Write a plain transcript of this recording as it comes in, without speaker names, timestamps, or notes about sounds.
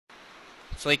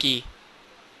It's like he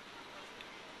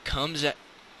comes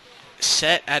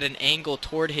set at an angle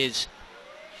toward his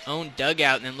own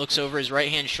dugout and then looks over his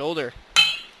right-hand shoulder.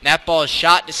 And that ball is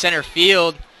shot to center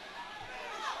field.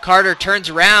 Carter turns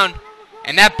around,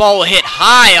 and that ball will hit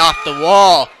high off the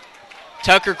wall.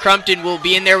 Tucker Crumpton will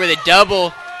be in there with a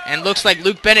double, and looks like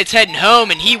Luke Bennett's heading home,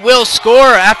 and he will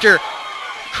score after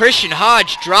Christian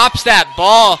Hodge drops that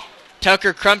ball.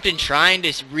 Tucker Crumpton trying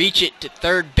to reach it to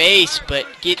third base, but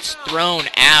gets thrown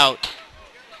out.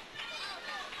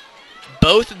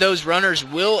 Both of those runners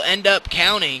will end up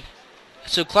counting.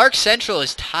 So Clark Central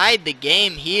has tied the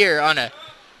game here on a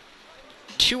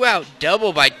 2-out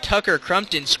double by Tucker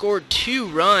Crumpton. Scored 2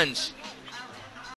 runs.